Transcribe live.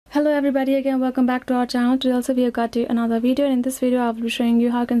Hello everybody, again welcome back to our channel. Today also we have got to another video, and in this video I will be showing you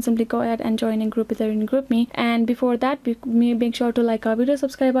how you can simply go ahead and join a group either in GroupMe. And before that, make sure to like our video,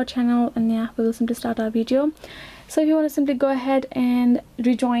 subscribe our channel, and yeah, we will simply start our video. So if you want to simply go ahead and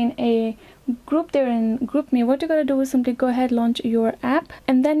rejoin a group there in GroupMe, what you're going to do is simply go ahead, launch your app,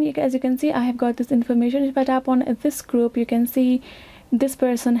 and then as you can see, I have got this information. If I tap on this group, you can see this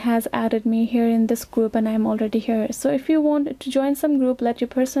person has added me here in this group and I'm already here. So if you want to join some group, let your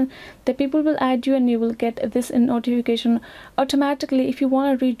person, the people will add you and you will get this in notification automatically. If you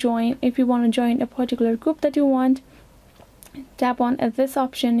want to rejoin, if you want to join a particular group that you want, tap on this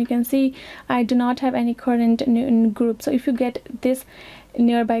option. You can see I do not have any current new group. So if you get this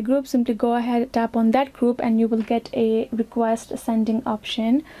nearby group, simply go ahead, tap on that group, and you will get a request sending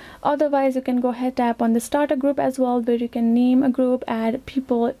option. Otherwise, you can go ahead, tap on the start a group as well, where you can name a group, add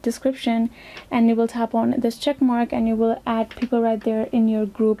people, description, and you will tap on this check mark and you will add people right there in your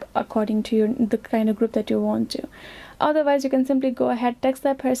group according to the kind of group that you want to. Otherwise, you can simply go ahead, text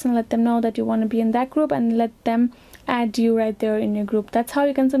that person, let them know that you want to be in that group, and let them add you right there in your group. That's how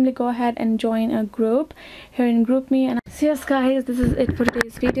you can simply go ahead and join a group here in GroupMe. And so yes guys, this is it for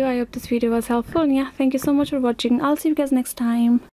today's video. I hope this video was helpful, and yeah, thank you so much for watching. I'll see you guys next time.